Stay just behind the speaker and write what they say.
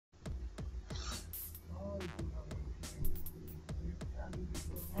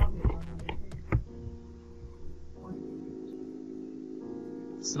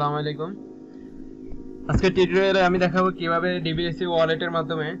আসসালামু আলাইকুম। আজকে টিউটোরিয়ালে আমি দেখাবো কিভাবে ডিবিএসই ওয়ালেটের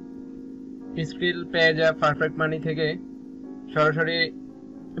মাধ্যমে স্ক্রিল পেজা পারফেক্ট মানি থেকে সরাসরি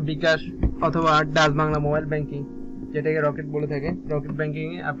বিকাশ অথবা ডাচ বাংলা মোবাইল ব্যাংকিং, যেটাকে রকেট বলে থাকে, রকেট ব্যাংকিং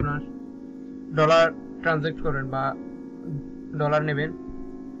এ আপনার ডলার ট্রানজাক্ট করবেন বা ডলার নেবেন।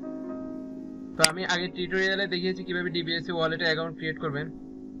 তো আমি আগে টিউটোরিয়ালে দেখিয়েছি কিভাবে ডিবিএসই ওয়ালেটে অ্যাকাউন্ট ক্রিয়েট করবেন।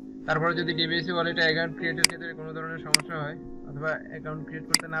 তারপরে যদি ডিবিএসই ওয়ালেটে অ্যাকাউন্ট ক্রিয়েটের ক্ষেত্রে কোনো ধরনের সমস্যা হয় অথবা অ্যাকাউন্ট ক্রিয়েট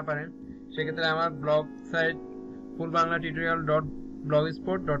করতে না পারেন, সেক্ষেত্রে আমার ব্লগ সাইট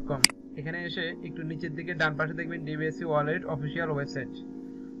fullbangla.blogspot.com, এখানে এসে একটু নিচের দিকে ডান পাশে দেখবেন ডিবিএসই ওয়ালেট অফিসিয়াল ওয়েবসাইট।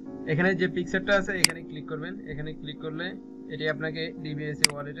 এখানে যে পিকচারটা আছে এখানে ক্লিক করবেন। এখানে ক্লিক করলে এটি আপনাকে ডিবিএসই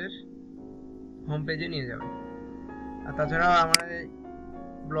ওয়ালেটের হোম পেজে নিয়ে যাবে। আর তাছাড়াও আমার এই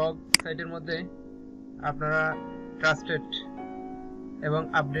ব্লগ সাইটের মধ্যে আপনারা ট্রাস্টেড এবং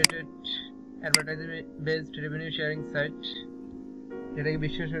updated advertisement based revenue sharing site, যেটাকে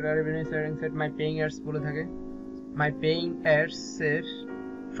বিশ্বস্ত রেভিনিউ শেয়ারিং সাইট মাই পেইং অ্যাডস বলে থাকে, মাই পেইং অ্যাডস এর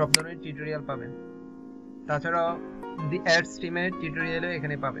সব ধরনের টিউটোরিয়াল পাবেন। তাছাড়াও দি অ্যাডস টিমের টিউটোরিয়ালও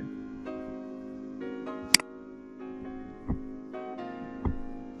এখানে পাবেন।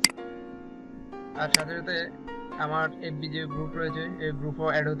 আর সাথে সাথে আমার এফবি যে গ্রুপ রয়েছে এই গ্রুপও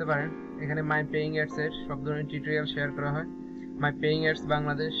অ্যাড হতে পারেন। এখানে মাই পেইং অ্যাডস এর সব ধরনের টিউটোরিয়াল শেয়ার করা হয়। মাই paying ads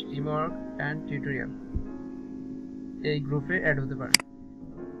Bangladesh team work and tutorial, এই গ্রুপে অ্যাড হতে পারেন।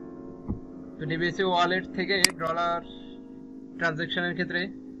 তো ডিবিএসই ওয়ালেট থেকে ডলার ট্রানজ্যাকশনের ক্ষেত্রে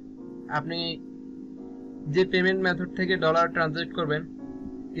আপনি যে পেমেন্ট মেথড থেকে ডলার ট্রানজ্যাক্ট করবেন,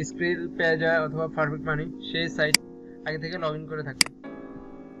 স্ক্রিল পেজা অথবা পারফেক্ট মানি, সেই সাইট আগে থেকে লগ ইন করে থাকবেন,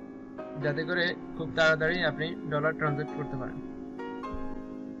 যাতে করে খুব তাড়াতাড়ি আপনি ডলার ট্রানজ্যাক্ট করতে পারেন।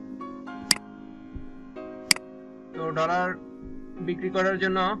 তো ডলার বিক্রি করার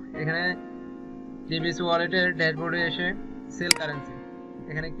জন্য এখানে ডিবিএসই ওয়ালেটের ড্যাশবোর্ডে এসে সেল কারেন্সি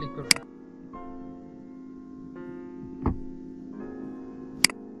এখানে ক্লিক করবেন।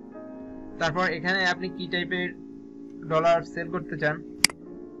 তারপর এখানে আপনি কি টাইপের ডলার সেল করতে চান,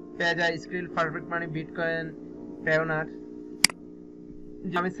 পেজা, স্ক্রিল, পারফেক্ট মানি, বিটকয়েন, পেওনার।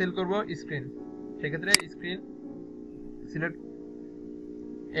 আমি সেল করব স্ক্রিন, সেক্ষেত্রে স্ক্রিন সিলেক্ট।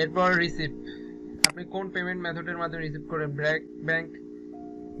 এরপর রিসিভ, আপনি কোন পেমেন্ট মেথডের মাধ্যমে রিসিভ করেন, ব্যাংক,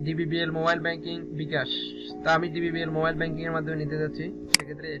 ডিবিবিএল, মোবাইল ব্যাংকিং, বিকাশ। তা আমি ডিবিবিএল মোবাইল ব্যাংকিং এর মাধ্যমে নিতে যাচ্ছি,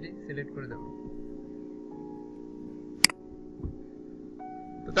 সেক্ষেত্রে এটি সিলেক্ট করে দেব।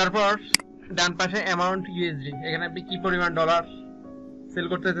 তো তারপর ডান পাশে অ্যামাউন্ট ইউএসডি, এখানে আপনি কি পরিমাণ ডলার সেল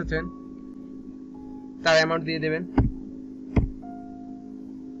করতে চাচ্ছেন তার অ্যামাউন্ট দিয়ে দেবেন।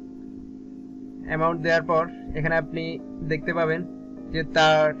 অ্যামাউন্ট দেওয়ার পর এখানে আপনি দেখতে পাবেন যে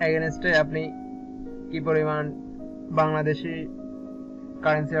তার এগেনস্টে আপনি কি পরিমাণ বাংলাদেশি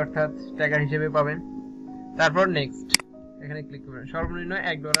কারেন্সি অর্থাৎ টাকা হিসেবে পাবেন। তারপর নেক্সট এখানে ক্লিক করবেন। সর্বনিম্ন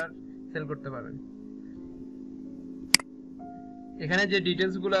 $1 সেল করতে পারবেন। এখানে যে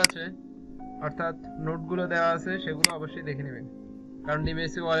ডিটেলসগুলো আছে অর্থাৎ নোটগুলো দেওয়া আছে সেগুলো অবশ্যই দেখে নেবেন, কারণ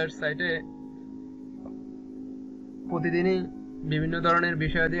ডিবিএসই ওয়ালেট সাইটে প্রতিদিনই বিভিন্ন ধরনের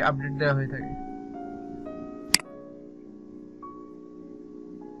বিষয়াদি আপডেট দেওয়া হয়ে থাকে।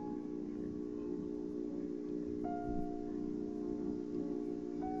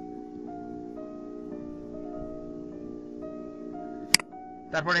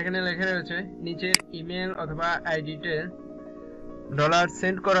 তারপর এখানে লেখা রয়েছে নিচের ইমেল অথবা আইডিতে ডলার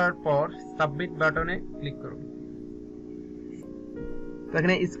সেন্ড করার পর সাবমিট বাটনে ক্লিক করুন। তো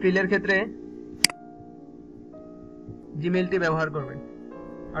এখানে স্ক্রিলের ক্ষেত্রে জিমেলটি ব্যবহার করবেন,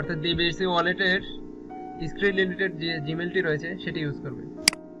 অর্থাৎ ডিবিএসই ওয়ালেটের স্ক্রিল রিলেটেড যে জিমেলটি রয়েছে সেটি ইউজ করবেন।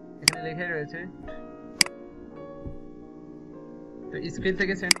 এখানে লেখা রয়েছে। তো স্ক্রিল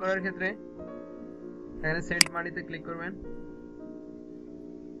থেকে সেন্ড করার ক্ষেত্রে এখানে সেন্ড মানিতে ক্লিক করবেন।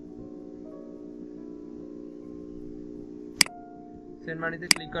 সেন্ড মানিতে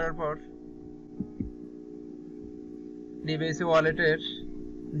ক্লিক করার পর ডিবিএসই ওয়ালেটের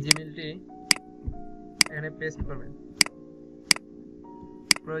জিমেলটি এখানে পেস্ট করবেন,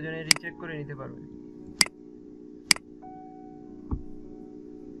 প্রয়োজনে রিচেক করে নিতে পারবেন।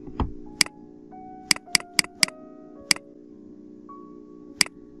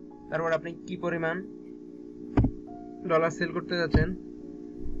 তারপর আপনি কি পরিমাণ ডলার সেল করতে যাচ্ছেন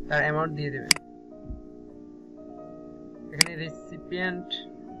তার অ্যামাউন্ট দিয়ে দেবেন। এখানে রিসিপিয়েন্ট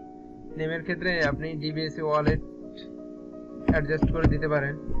নেমের ক্ষেত্রে আপনি ডিবিএসই ওয়ালেট অ্যাডজাস্ট করে দিতে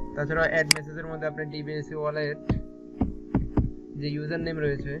পারেন। তাছাড়া অ্যাড মেসেজের মধ্যে আপনি ডিবিএসই ওয়ালেট যে ইউজার নেম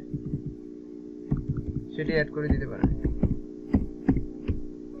রয়েছে সেটি অ্যাড করে দিতে পারেন।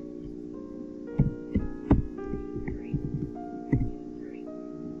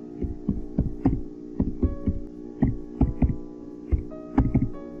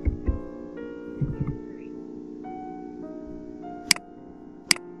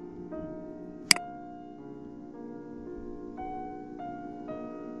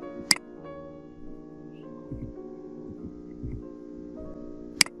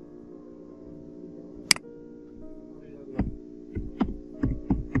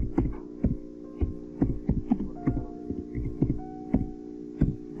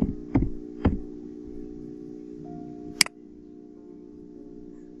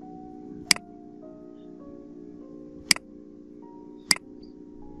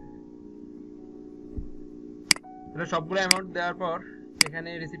 তাহলে সবগুলো অ্যামাউন্ট দেওয়ার পর এখানে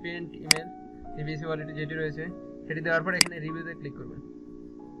রেসিপিয়েন্ট ইমেল ডিবিএসই ওয়ালেটে যেটি রয়েছে সেটি দেওয়ার পর এখানে রিভিউতে ক্লিক করবেন।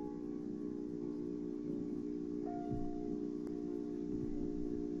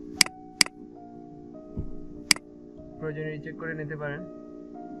 প্রয়োজনে রিচেক করে নিতে পারেন।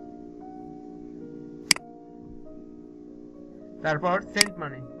 তারপর সেন্ড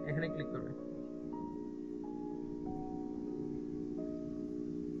মানি এখানে ক্লিক করবেন।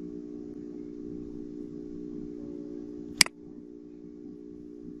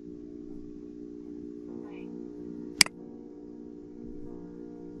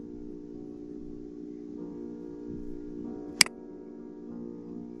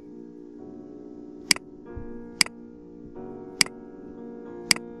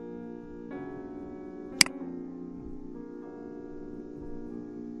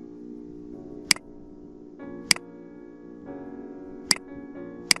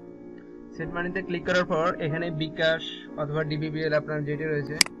 সেন্ড মানিতে ক্লিক করার পর এখানে বিকাশ অথবা ডিবিবিএল আপনার যেটি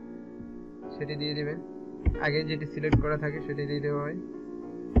রয়েছে সেটি দিয়ে দিবেন। আগে যেটি সিলেক্ট করা থাকে সেটি দিয়ে দেওয়া হয়।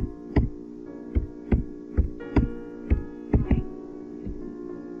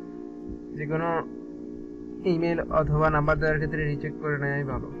 যে কোনো ইমেল অথবা নাম্বার দেওয়ার ক্ষেত্রে রিচেক করে নেওয়াই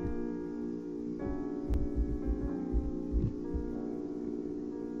ভালো।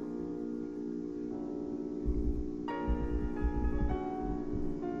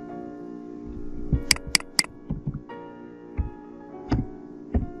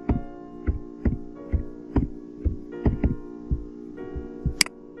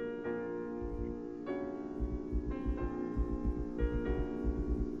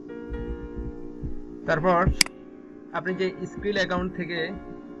 তারপর আপনি যে স্ক্রিল অ্যাকাউন্ট থেকে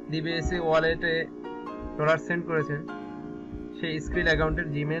ডিবিএসই ওয়ালেটে ডলার সেন্ড করেছেন সেই স্ক্রিল অ্যাকাউন্টের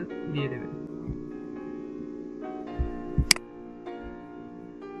জিমেল দিয়ে দেবেন।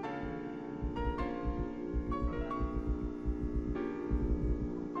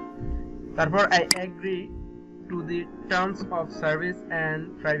 তারপর I agree to the terms of service and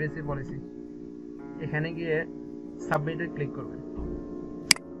privacy policy এখানে গিয়ে সাবমিটে ক্লিক করবেন।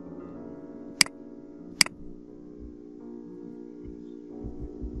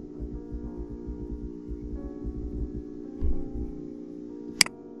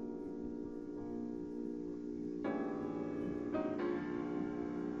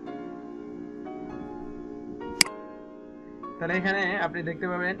 তাহলে এখানে আপনি দেখতে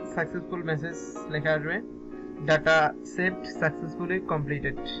পাবেন সাকসেসফুল মেসেজ লেখা আসবে, data saved successfully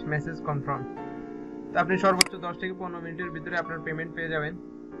completed, message confirm. তো আপনি সর্বোচ্চ 10 থেকে 15 মিনিটের ভিতরে আপনার পেমেন্ট পেয়ে যাবেন।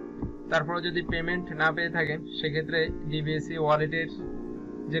 তারপরে যদি পেমেন্ট না পেয়ে থাকেন সেক্ষেত্রে ডিবিএসই ওয়ালেটের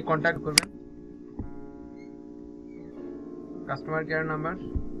যে কন্ট্যাক্ট করবেন কাস্টমার কেয়ার নাম্বার,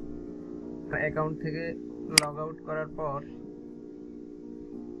 অ্যাকাউন্ট থেকে লগ আউট করার পর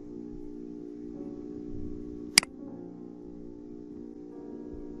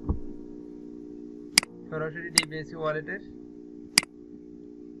সরাসরি ডিবিএসই ওয়ালেটের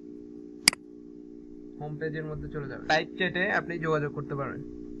হোম পেজের মধ্যে চলে যাবে। লাইভ চ্যাটে আপনি যোগাযোগ করতে পারবেন।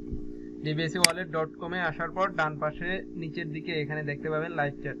 dbsewallet.com এ আসার পর ডান পাশে নিচের দিকে এখানে দেখতে পাবেন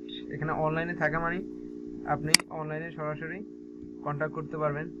লাইভ চ্যাট। এখানে অনলাইনে থাকা মানে আপনি অনলাইনে সরাসরি কন্ট্যাক্ট করতে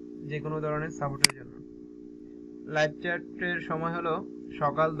পারবেন যে কোনো ধরনের সাপোর্টের জন্য। লাইভ চ্যাটের সময় হলো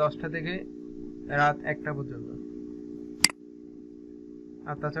সকাল 10টা থেকে রাত 1টা পর্যন্ত।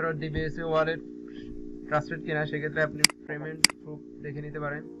 আর তাছাড়াও ডিবিএসই ওয়ালেট ট্রাস্টেড কিনা সেক্ষেত্রে আপনি পেমেন্ট প্রুফ দেখে নিতে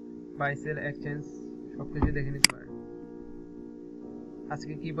পারেন, বাই সেল এক্সচেঞ্জ সবকিছু দেখে নিতে পারেন।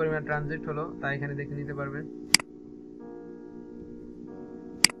 আজকে কি পরিমাণ ট্রানজিট হলো তা এখানে দেখে নিতে পারবেন।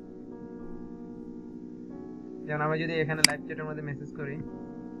 যেমন আমি যদি এখানে লাইভ চ্যাটের মধ্যে মেসেজ করি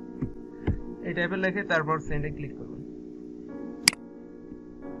এই টাইপের লিখে তারপর সেন্ডে ক্লিক করবেন।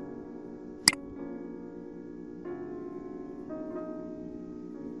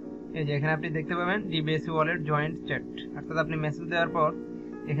 এই যে এখানে আপনি দেখতে পাবেন ডিবিএসই ওয়ালেট জয়েন্ট চ্যাট, অর্থাৎ আপনি মেসেজ দেওয়ার পর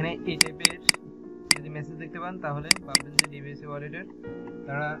এখানে এই টাইপের যদি মেসেজ দেখতে পান তাহলে ভাববেন যে ডিবিএসই ওয়ালেটের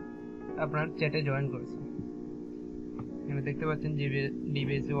তারা আপনার চ্যাটে জয়েন করেছে। এখানে দেখতে পাচ্ছেন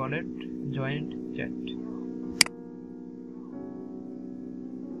ডিবিএসই ওয়ালেট জয়েন্ট চ্যাট।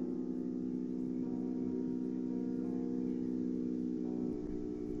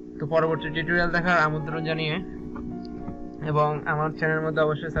 তো পরবর্তী টিউটোরিয়াল দেখার আমন্ত্রণ জানিয়ে এবং আমার চ্যানেলের মধ্যে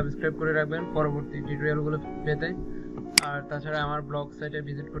অবশ্যই সাবস্ক্রাইব করে রাখবেন পরবর্তী টিউটোরিয়ালগুলো পেতে। আর তাছাড়া আমার ব্লগ সাইটে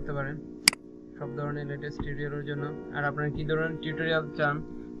ভিজিট করতে পারেন সব ধরনের লেটেস্ট টিউটোরিয়ালের জন্য। আর আপনারা কী ধরনের টিউটোরিয়াল চান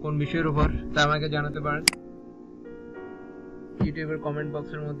কোন বিষয়ের উপর তা আমাকে জানাতে পারেন ইউটিউবের কমেন্ট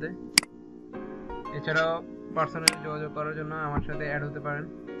বক্সের মধ্যে। এছাড়াও পার্সোনালি যোগাযোগ করার জন্য আমার সাথে অ্যাড হতে পারেন,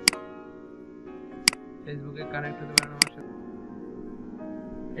 ফেসবুকে কানেক্ট হতে পারেন আমার সাথে।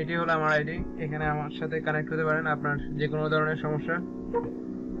 এটি হলো আমার আইডি। এখানে আমার সাথে কানেক্ট হতে পারেন। আপনার যে কোনো ধরনের সমস্যা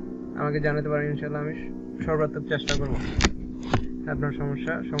আমাকে জানাতে পারেন, ইনশাল্লাহ আমি সর্বাত্মক চেষ্টা করব আপনার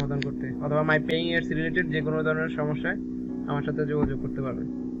সমস্যা সমাধান করতে, অথবা মাই পেইং এর রিলেটেড যে কোনো ধরনের সমস্যায় আমার সাথে যোগাযোগ করতে পারবেন।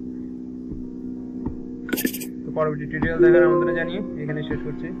 তো পরবর্তী টিউটোরিয়াল দেখার আমন্ত্রণ জানিয়ে এখানে শেষ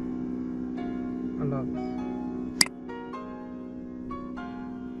করছি। আল্লাহ হাফেজ।